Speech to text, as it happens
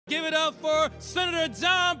Give it up for Senator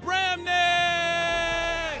Jon Bramnick!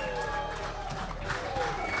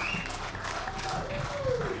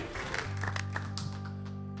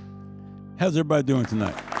 How's everybody doing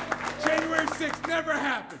tonight? January 6th never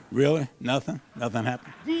happened. Really? Nothing? Nothing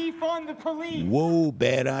happened? Defund the police. Whoa,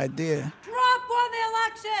 bad idea. Trump won the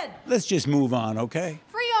election! Let's just move on, okay?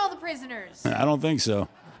 Free all the prisoners! I don't think so.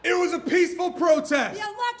 It was a peaceful protest. The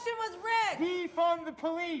election was rigged! Defund the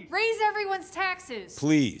police. Raise everyone's taxes!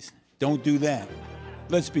 Please, don't do that.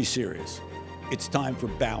 Let's be serious. It's time for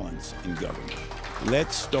balance in government.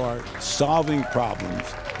 Let's start solving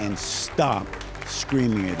problems and stop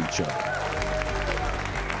screaming at each other.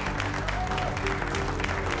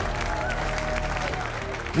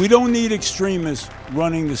 We don't need extremists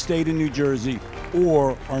running the state of New Jersey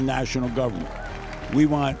or our national government. We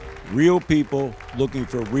want real people looking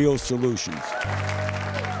for real solutions.